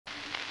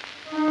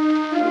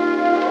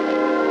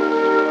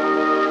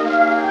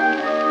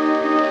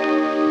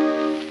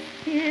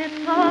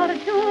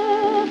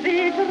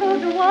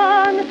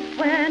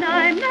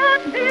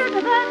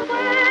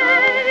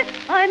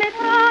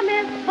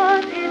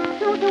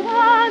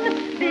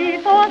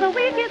the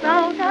week is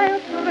out, I'll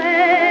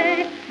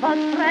stray. But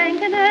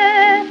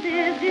frankness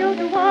is due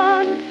to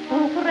one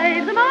who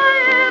craves my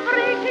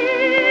every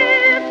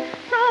kiss.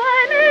 So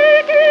I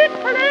make it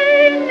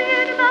plain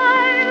in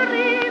my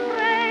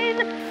refrain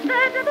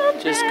that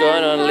the Just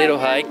going on a little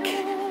hike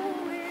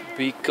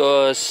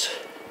because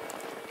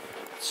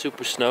it's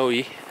super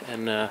snowy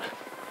and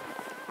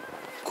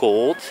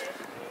cold.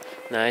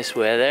 Nice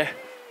weather.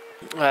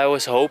 I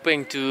was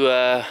hoping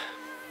to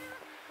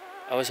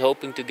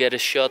get a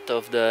shot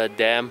of the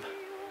dam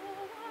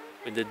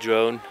with the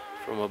drone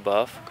from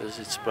above, because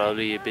it's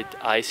probably a bit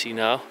icy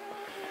now.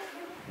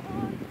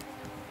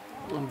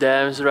 The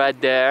dam's right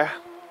there,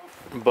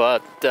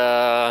 but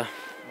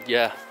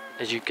yeah,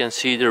 as you can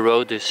see, the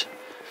road is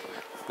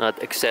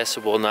not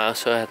accessible now,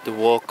 so I had to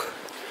walk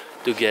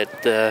to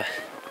get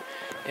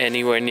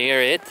anywhere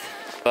near it.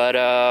 But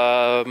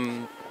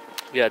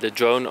yeah, the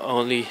drone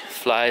only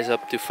flies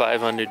up to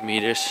 500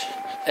 meters,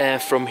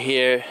 and from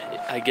here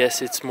I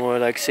guess it's more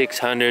like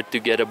 600 to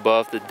get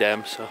above the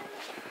dam, so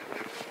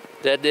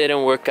that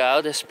didn't work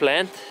out as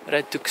planned. But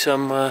I took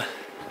some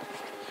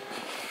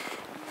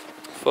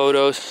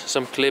photos,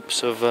 some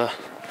clips of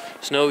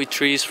snowy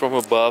trees from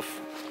above,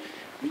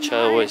 which I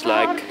always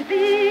like.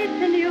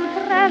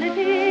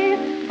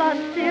 But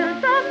still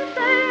some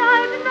say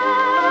I'm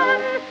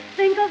none.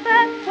 Think of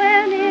that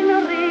when in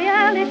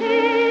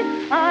reality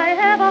I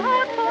have a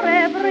heart for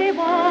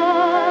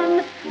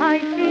everyone. I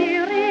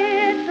fear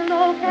its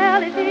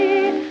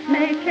locality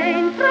may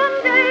change from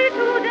day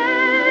to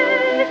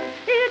day.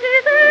 It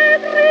is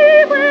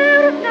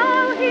everywhere,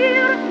 now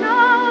here,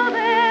 now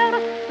there.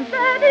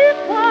 That is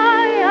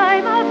why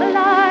I'm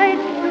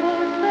obliged to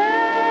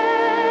say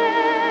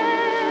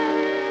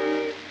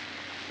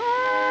I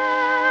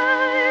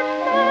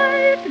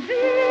might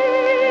be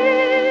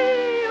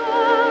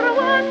your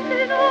once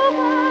in a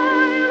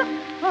while.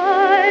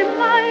 I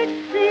might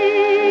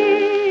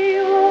see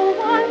you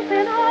once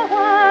in a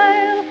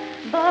while,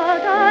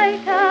 but I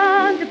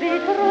can't be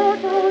true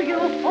to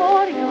you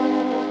for you.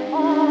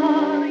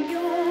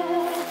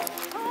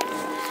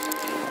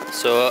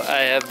 So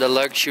I have the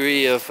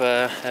luxury of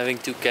having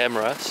two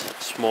cameras,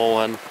 a small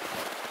one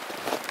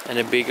and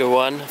a bigger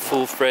one,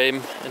 full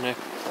frame, and a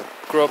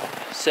crop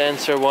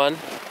sensor one.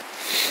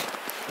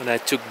 And I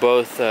took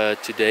both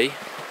today,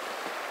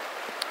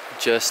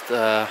 just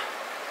to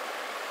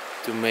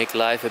make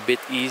life a bit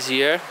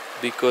easier,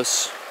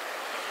 because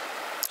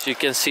as you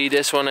can see,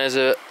 this one has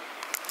a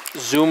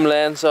zoom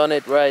lens on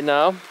it right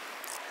now.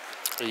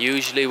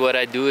 Usually what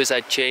I do is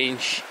I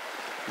change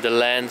the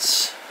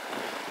lens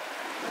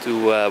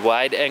to a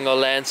wide angle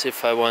lens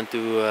if I want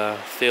to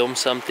film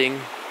something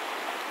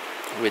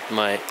with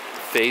my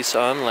face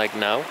on, like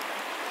now.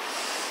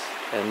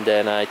 And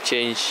then I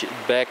change it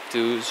back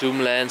to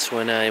zoom lens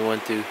when I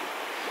want to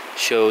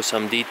show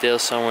some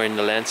details somewhere in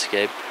the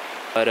landscape.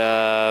 But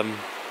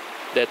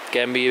that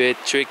can be a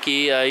bit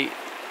tricky. I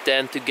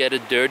tend to get a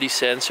dirty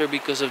sensor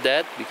because of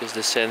that, because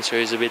the sensor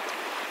is a bit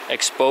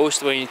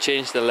exposed when you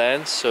change the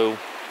lens, so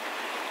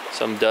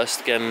some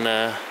dust can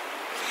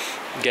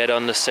get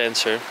on the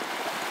sensor.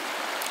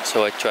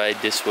 So I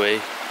tried this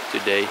way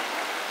today,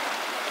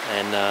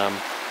 and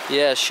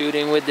yeah,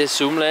 shooting with this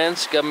zoom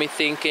lens got me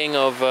thinking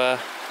of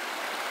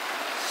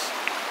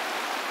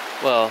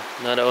well,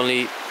 not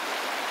only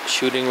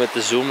shooting with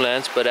the zoom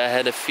lens, but I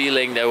had a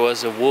feeling there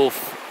was a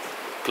wolf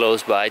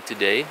close by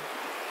today.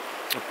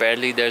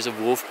 Apparently there's a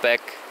wolf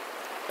pack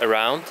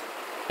around,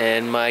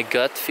 and my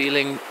gut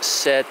feeling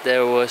said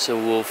there was a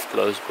wolf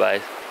close by.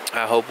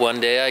 I hope one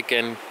day I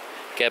can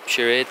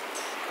capture it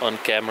on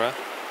camera.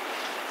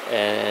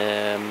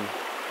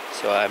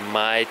 So I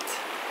might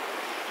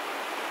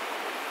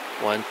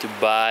want to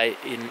buy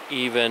an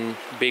even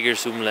bigger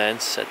zoom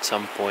lens at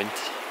some point.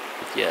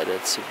 But yeah,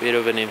 that's a bit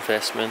of an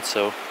investment,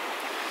 so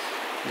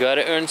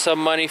gotta earn some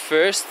money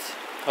first.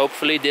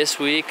 Hopefully this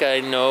week I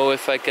know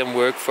if I can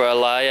work for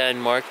Alaya in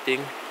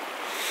marketing.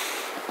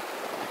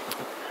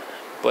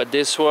 But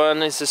this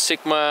one is a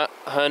Sigma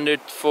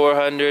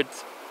 100-400.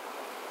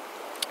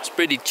 It's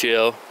pretty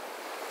chill.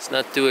 It's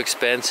not too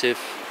expensive.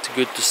 It's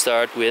good to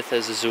start with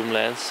as a zoom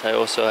lens. I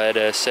also had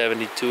a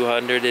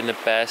 70-200 in the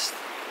past,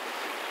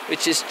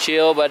 which is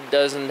chill but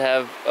doesn't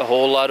have a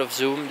whole lot of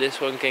zoom.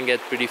 This one can get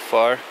pretty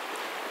far.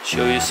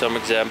 Show you some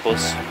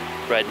examples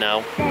right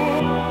now.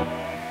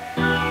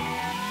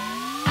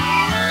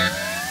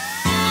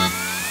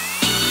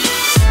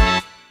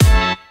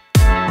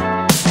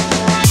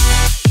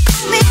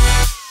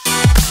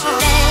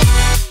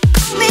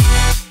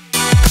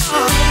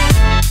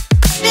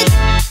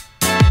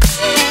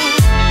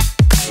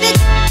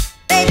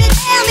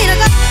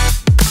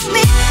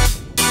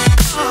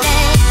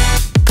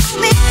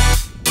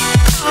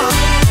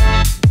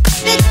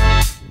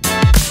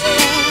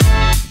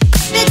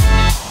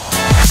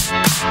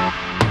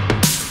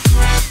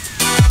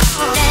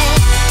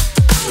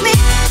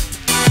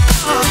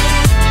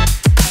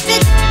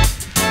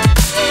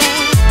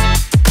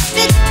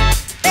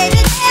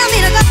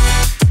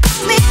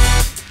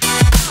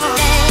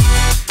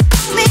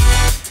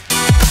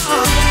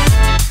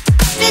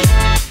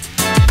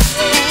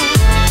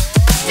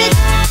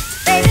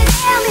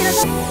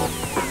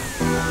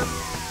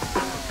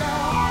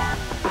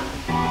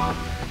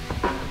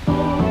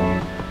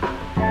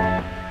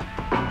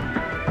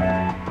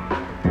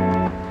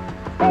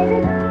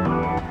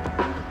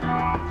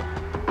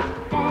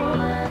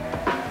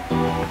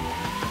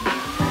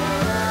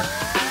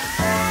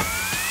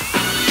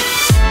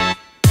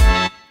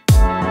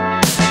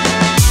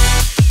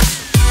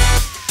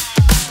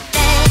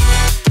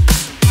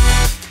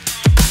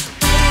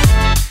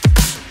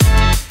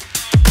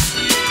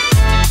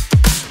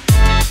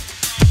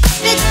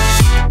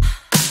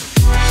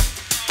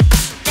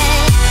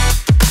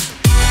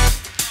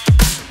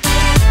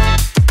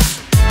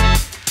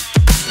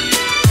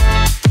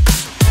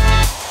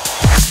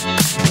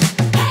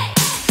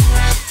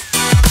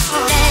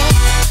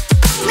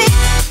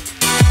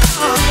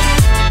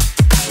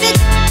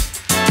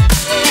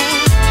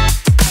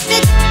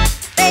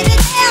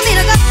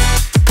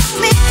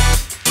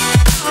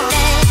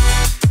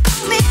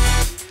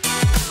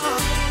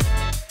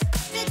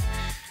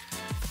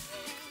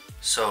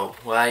 So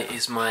why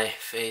is my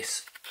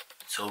face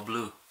so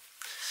blue?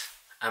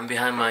 I'm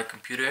behind my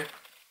computer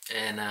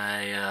and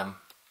I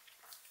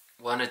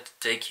wanted to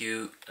take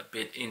you a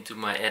bit into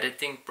my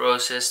editing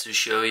process to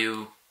show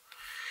you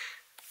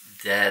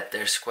that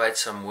there's quite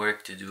some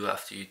work to do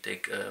after you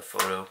take a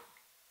photo.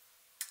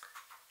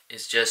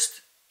 It's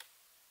just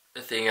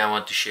a thing I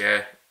want to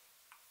share.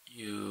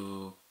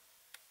 You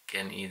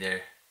can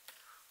either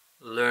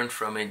learn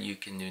from it, you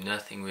can do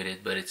nothing with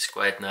it, but it's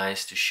quite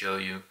nice to show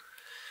you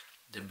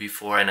the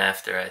before and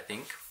after, I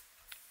think.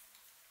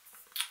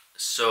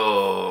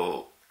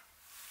 So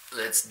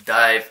let's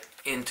dive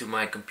into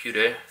my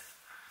computer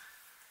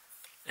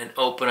and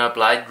open up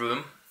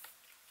Lightroom.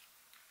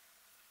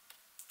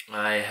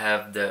 I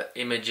have the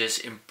images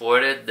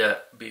imported,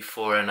 the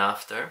before and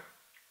after,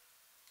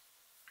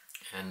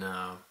 and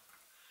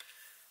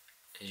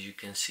as you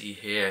can see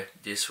here,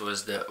 this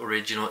was the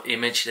original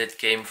image that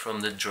came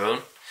from the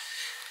drone.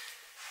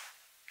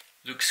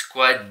 Looks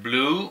quite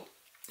blue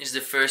is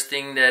the first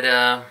thing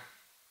that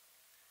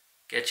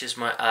catches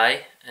my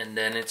eye, and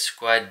then it's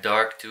quite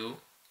dark too.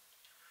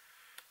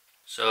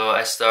 So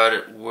I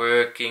started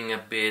working a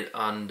bit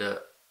on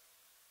the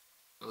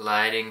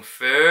lighting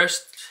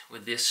first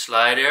with this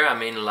slider.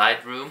 I'm in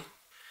Lightroom,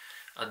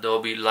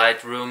 Adobe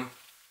Lightroom.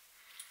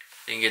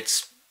 I think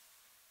it's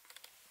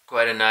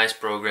quite a nice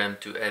program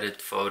to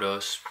edit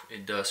photos.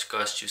 It does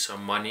cost you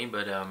some money,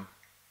 but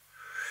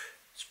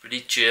it's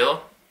pretty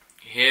chill.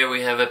 Here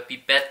we have a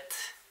pipette,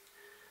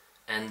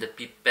 and the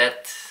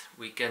pipette,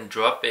 we can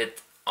drop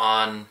it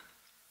on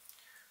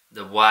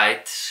the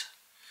white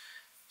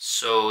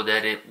so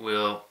that it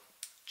will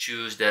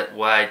choose that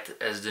white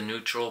as the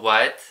neutral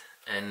white,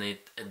 and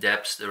it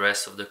adapts the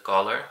rest of the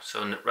color.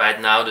 So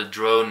right now the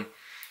drone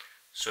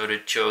sort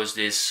of chose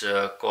this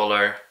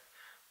color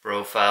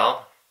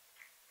profile,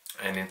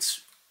 and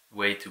it's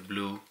way too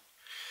blue.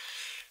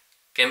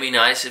 Can be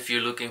nice if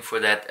you're looking for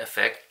that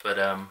effect, but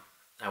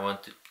I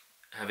want to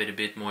have it a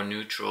bit more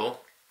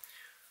neutral.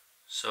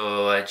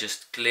 So I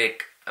just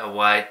click a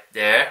white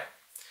there.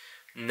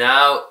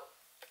 Now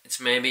it's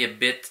maybe a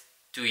bit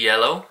too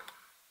yellow.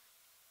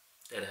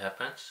 That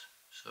happens.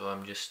 So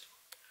I'm just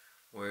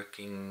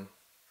working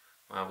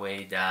my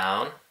way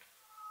down.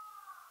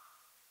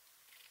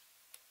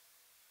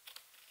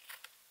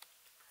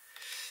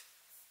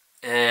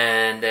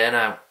 And then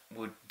I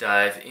would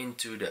dive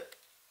into the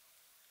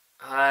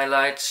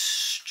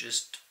highlights,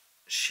 just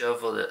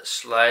shuffle the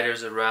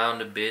sliders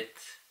around a bit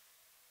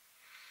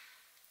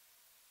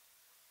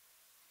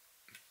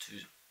to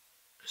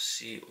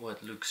see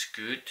what looks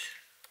good.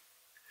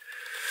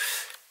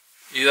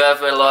 You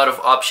have a lot of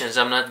options.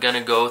 I'm not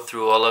gonna go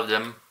through all of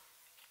them.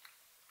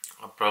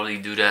 I'll probably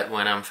do that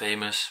when I'm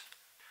famous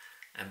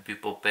and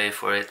people pay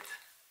for it.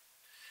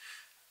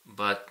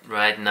 But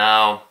right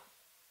now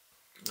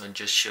I'll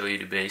just show you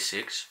the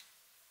basics.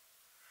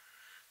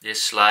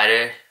 This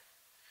slider,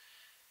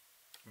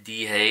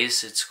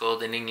 dehaze it's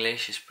called in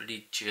English, is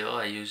pretty chill.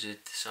 I use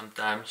it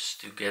sometimes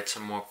to get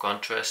some more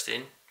contrast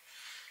in,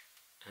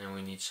 and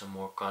we need some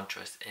more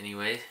contrast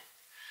anyway.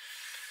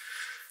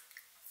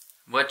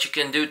 What you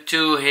can do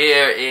too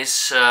here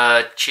is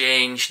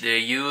change the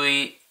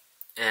hue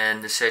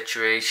and the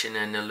saturation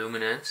and the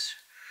luminance.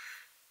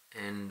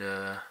 And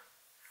the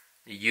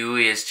hue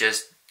is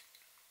just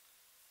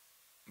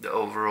the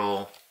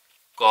overall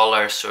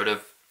color sort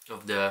of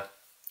the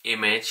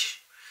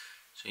image,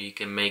 so you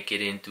can make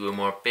it into a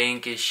more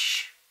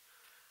pinkish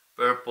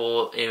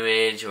purple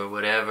image or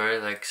whatever.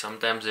 Like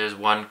sometimes there's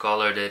one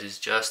color that is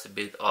just a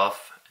bit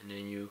off, and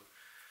then you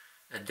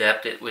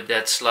adapt it with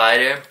that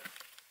slider.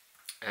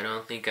 I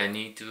don't think I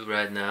need to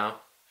right now.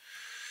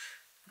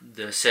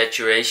 The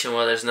saturation,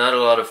 well, there's not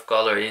a lot of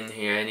color in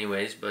here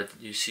anyways, but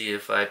you see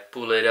if I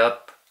pull it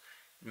up,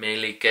 it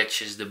mainly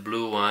catches the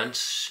blue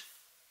ones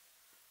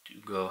to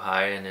go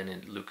higher, and then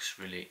it looks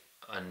really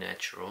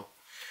unnatural.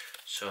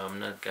 So I'm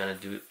not gonna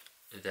do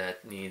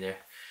that neither,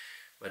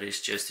 but it's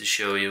just to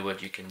show you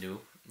what you can do.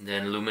 And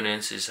then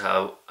luminance is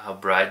how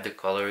bright the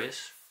color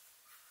is.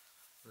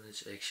 Well,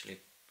 it's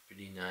actually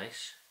pretty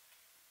nice.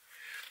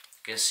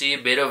 You can see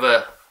a bit of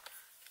a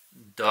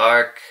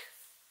dark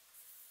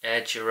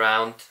edge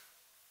around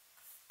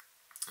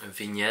a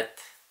vignette.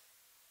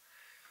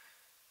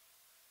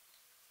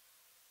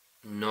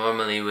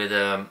 Normally with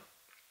a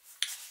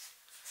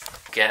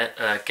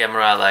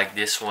camera like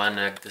this one,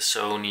 like the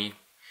Sony,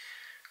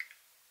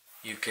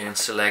 you can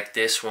select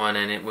this one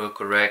and it will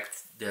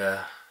correct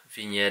the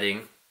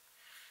vignetting.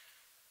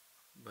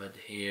 But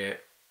here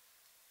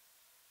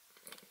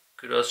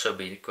could also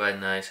be quite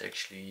nice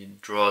actually.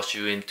 It draws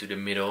you into the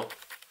middle.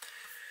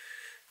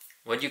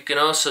 What you can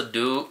also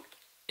do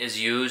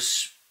is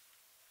use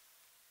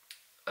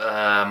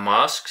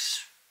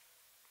masks.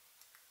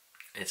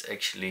 It's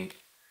actually,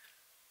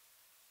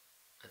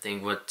 I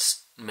think, what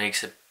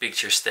makes a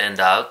picture stand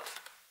out.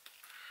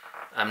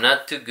 I'm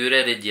not too good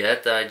at it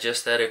yet. I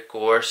just had a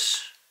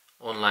course,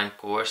 online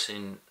course,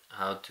 in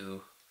how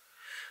to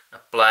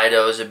apply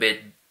those a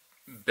bit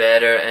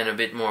better and a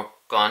bit more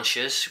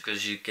conscious,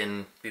 because you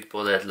can,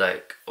 people that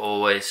like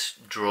always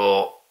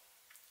draw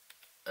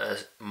a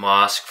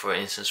mask, for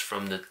instance,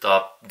 from the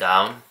top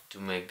down to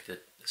make the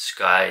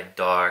sky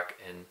dark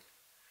and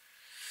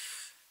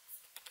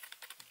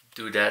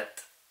do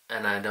that,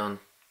 and I don't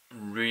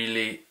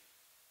really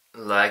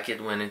like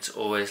it when it's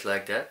always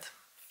like that.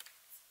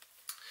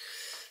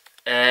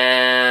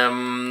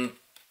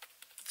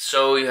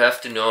 So you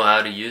have to know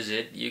how to use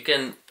it. You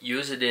can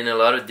use it in a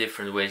lot of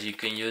different ways. You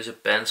can use a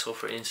pencil,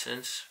 for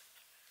instance,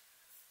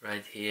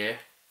 right here,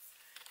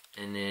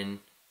 and then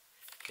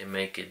you can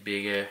make it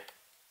bigger,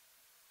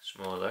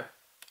 smaller,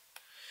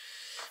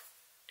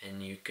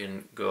 and you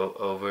can go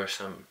over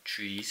some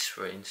trees,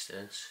 for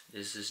instance.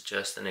 This is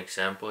just an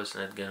example, it's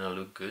not gonna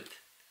look good.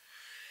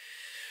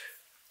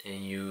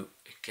 And you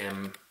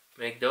can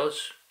make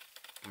those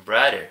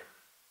brighter.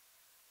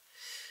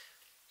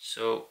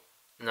 So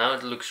now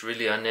it looks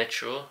really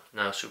unnatural,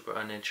 now super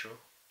unnatural.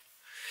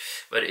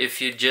 But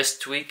if you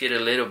just tweak it a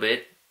little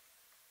bit,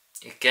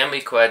 it can be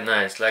quite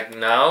nice. Like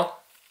now,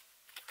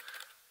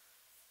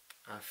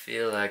 I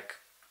feel like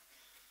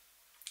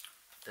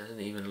it doesn't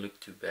even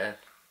look too bad.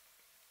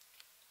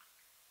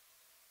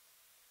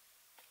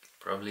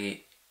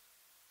 Probably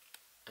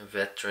a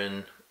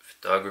veteran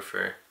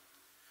photographer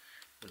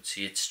would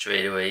see it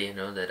straight away, you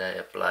know, that I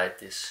applied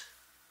this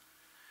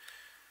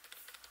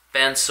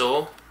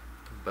pencil,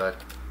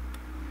 but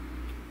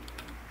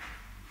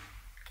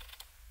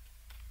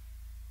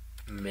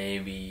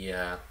maybe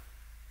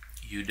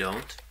you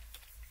don't.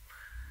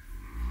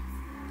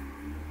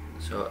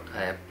 So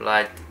I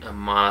applied a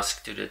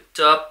mask to the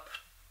top,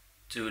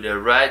 to the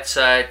right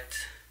side.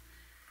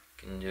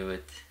 You can do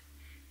it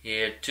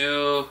here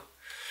too.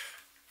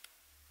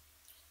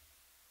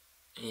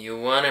 You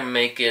want to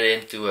make it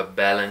into a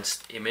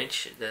balanced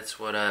image. That's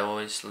what I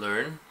always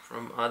learn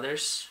from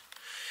others.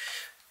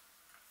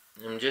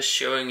 I'm just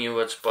showing you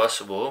what's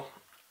possible.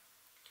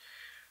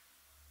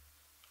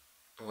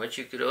 What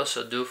you could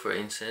also do, for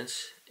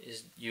instance,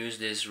 is use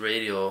this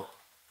radial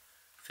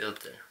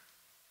filter.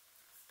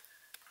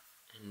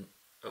 And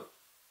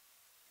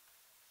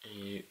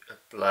you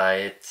apply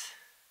it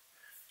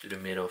to the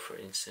middle, for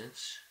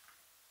instance.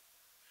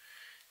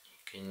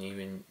 You can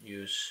even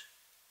use,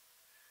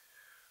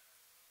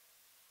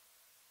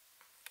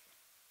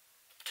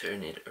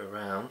 turn it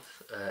around,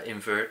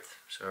 invert,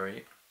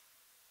 sorry.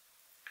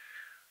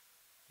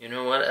 You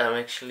know what, I'm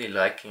actually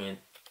liking it.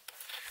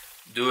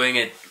 Doing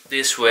it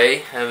this way,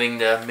 having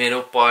the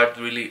middle part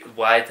really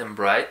white and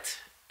bright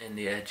and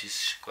the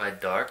edges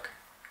quite dark.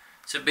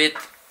 It's a bit,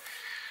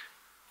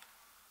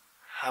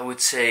 I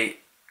would say,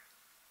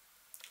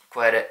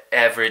 quite an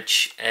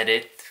average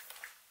edit.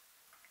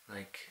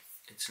 Like,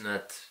 it's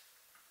not,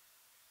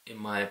 in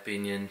my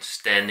opinion,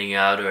 standing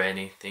out or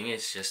anything.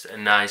 It's just a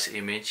nice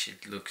image.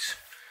 It looks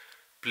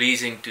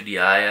pleasing to the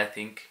eye, I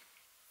think.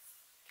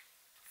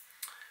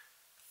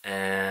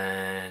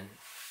 And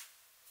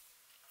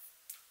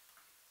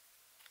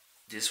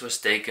this was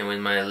taken with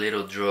my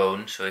little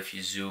drone, so if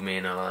you zoom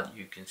in a lot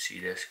you can see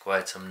there's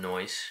quite some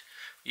noise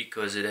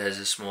because it has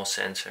a small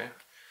sensor.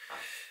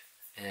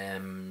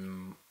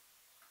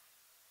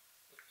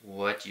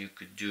 What you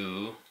could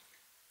do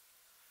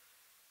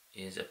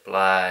is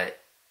apply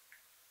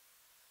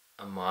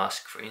a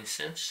mask, for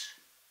instance,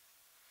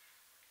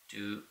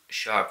 to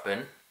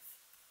sharpen,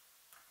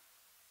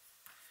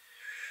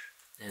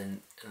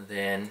 and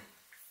then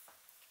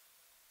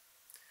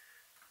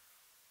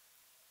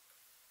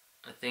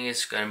I think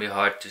it's gonna be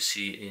hard to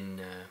see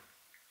in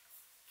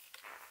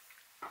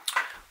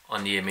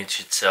on the image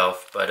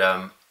itself, but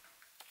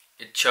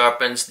it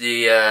sharpens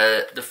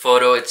the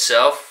photo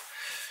itself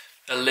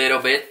a little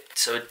bit,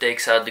 so it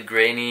takes out the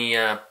grainy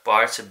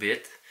parts a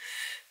bit.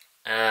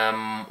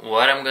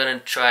 What I'm gonna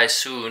try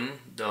soon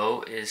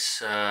though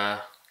is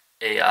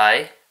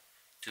AI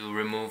to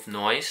remove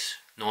noise.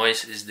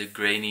 Noise is the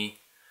grainy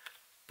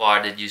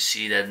part that you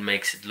see that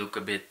makes it look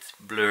a bit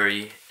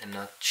blurry and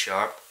not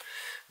sharp.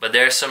 But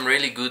there's some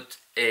really good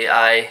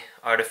AI,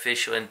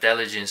 artificial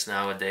intelligence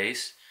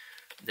nowadays,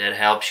 that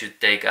helps you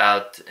take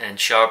out and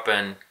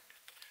sharpen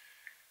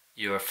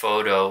your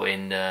photo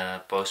in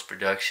the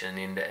post-production,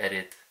 in the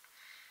edit.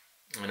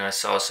 And I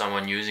saw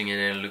someone using it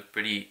and it looked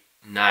pretty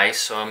nice,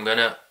 so I'm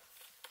gonna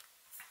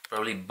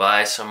probably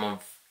buy some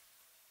of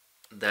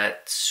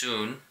that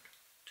soon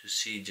to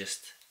see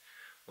just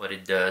what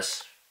it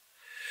does,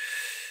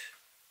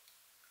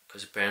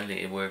 because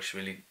apparently it works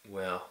really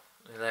well.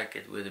 I like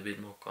it with a bit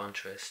more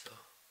contrast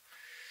though.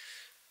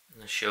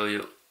 I'll show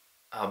you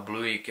how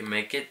blue you can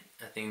make it.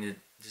 I think that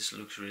this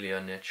looks really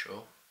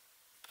unnatural.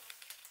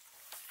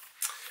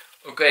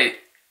 Okay,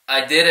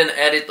 I did an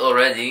edit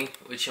already,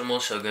 which I'm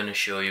also gonna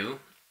show you.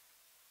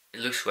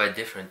 It looks quite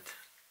different.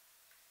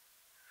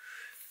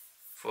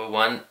 For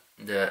one,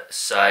 the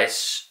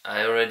size,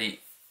 I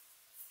already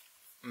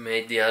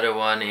made the other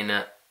one in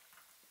a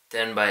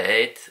 10 by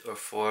 8 or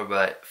 4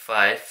 by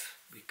 5,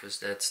 because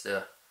that's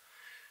the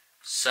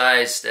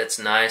size that's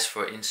nice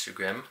for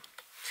Instagram.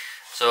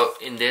 So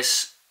in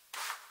this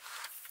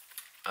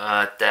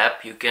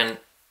tab you can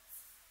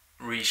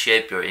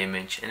reshape your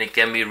image, and it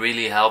can be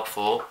really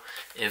helpful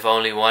if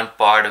only one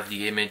part of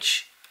the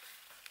image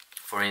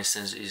for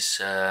instance, is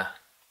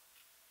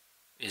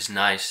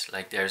nice.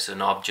 Like there's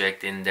an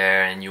object in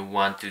there and you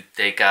want to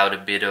take out a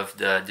bit of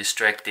the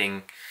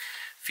distracting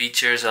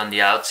features on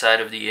the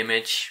outside of the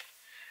image.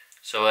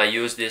 So I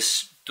use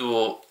this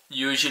tool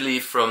usually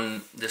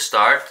from the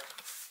start.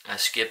 I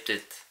skipped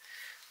it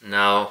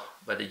now,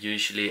 but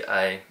usually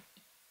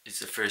it's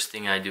the first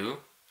thing I do,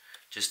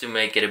 just to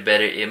make it a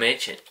better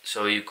image.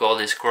 So you call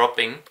this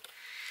cropping,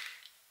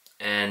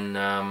 and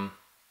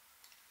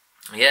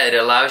yeah, it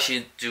allows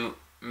you to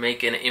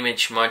make an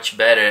image much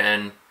better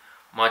and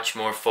much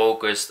more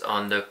focused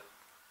on the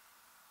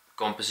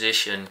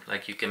composition.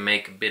 Like you can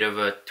make a bit of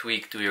a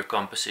tweak to your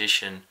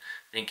composition.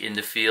 I think in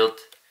the field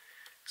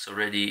it's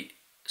already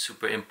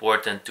super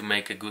important to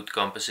make a good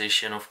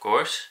composition, of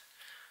course,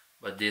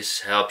 but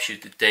this helps you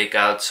to take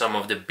out some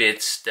of the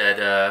bits that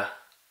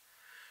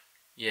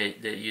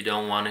that you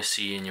don't want to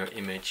see in your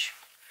image.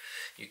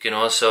 You can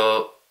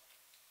also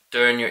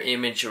turn your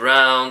image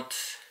around,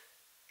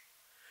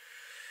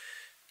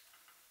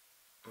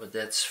 but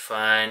that's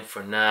fine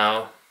for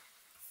now.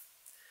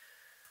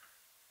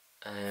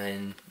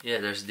 And yeah,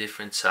 there's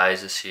different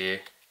sizes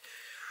here.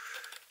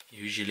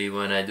 Usually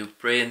when I do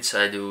prints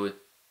I do it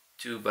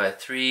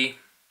 2x3,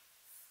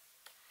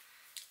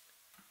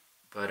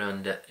 but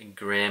on the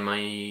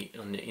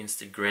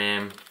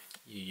Instagram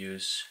you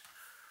use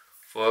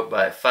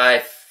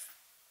 4x5.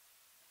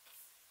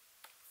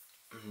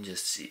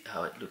 Just see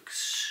how it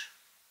looks.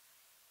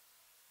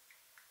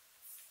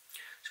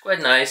 It's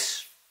quite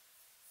nice.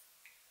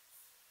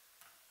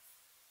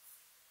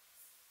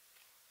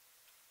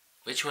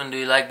 Which one do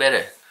you like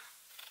better?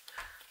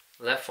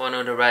 Left one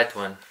or the right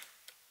one?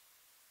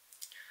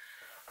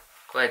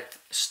 Quite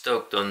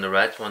stoked on the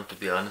right one, to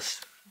be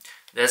honest.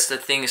 That's the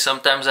thing,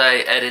 sometimes I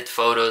edit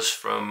photos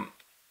from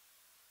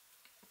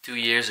 2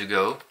 years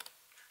ago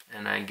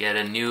and I get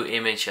a new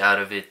image out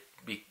of it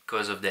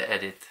because of the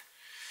edit.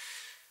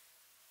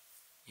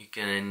 You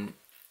can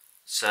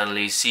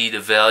suddenly see the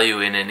value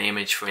in an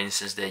image, for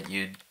instance, that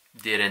you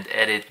didn't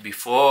edit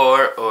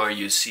before, or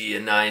you see a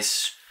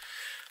nice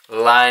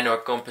line or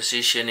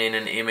composition in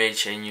an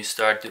image and you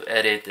start to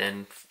edit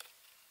and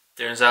it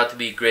turns out to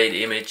be a great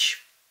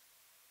image.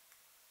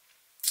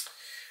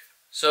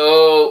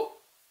 So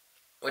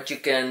what you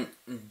can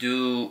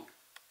do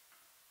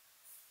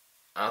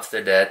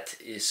after that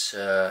is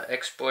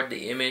export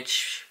the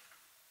image,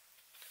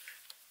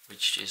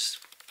 which is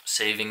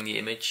saving the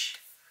image.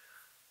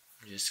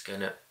 I'm just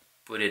gonna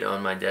put it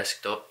on my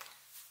desktop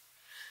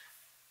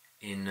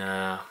in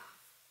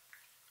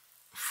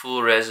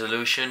full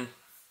resolution.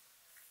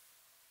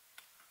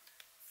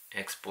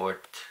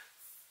 Export.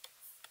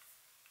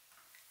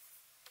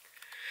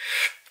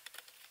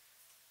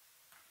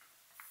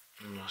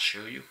 And I'll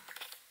show you.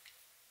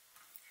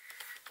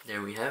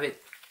 There we have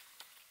it.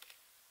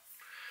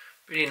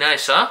 Pretty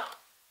nice, huh?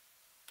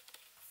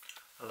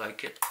 I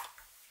like it.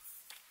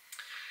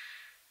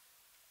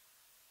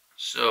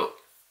 So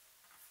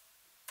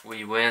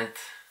we went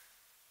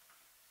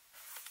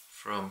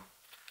from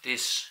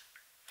this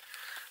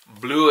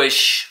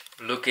bluish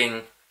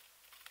looking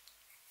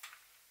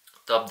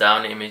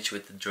top-down image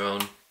with the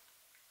drone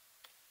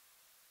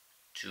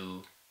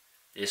to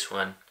this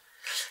one.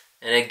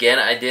 And again,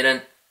 I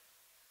didn't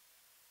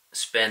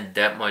spend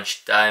that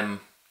much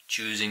time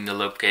choosing the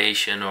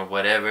location or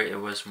whatever. It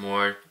was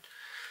more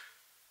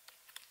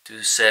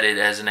to set it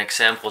as an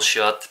example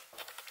shot,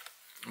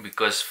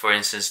 because for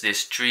instance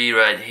this tree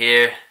right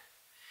here,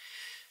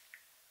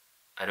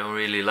 I don't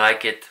really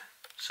like it.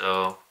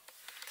 So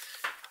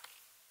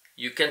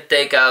you can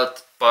take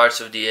out parts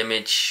of the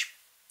image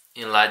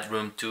in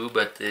Lightroom too,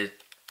 but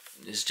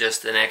it's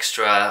just an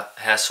extra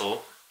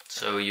hassle.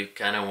 So you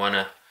kind of want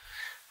to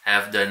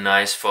have the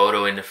nice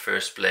photo in the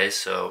first place.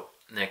 So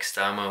next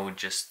time I would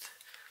just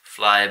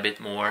fly a bit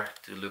more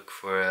to look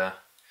for a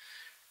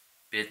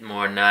bit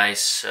more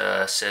nice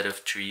set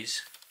of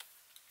trees.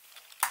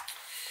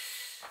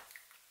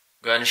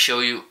 I'm gonna show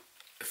you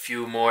a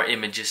few more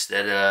images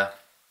that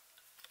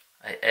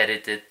I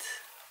edited,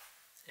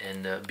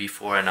 and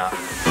before and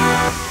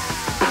after.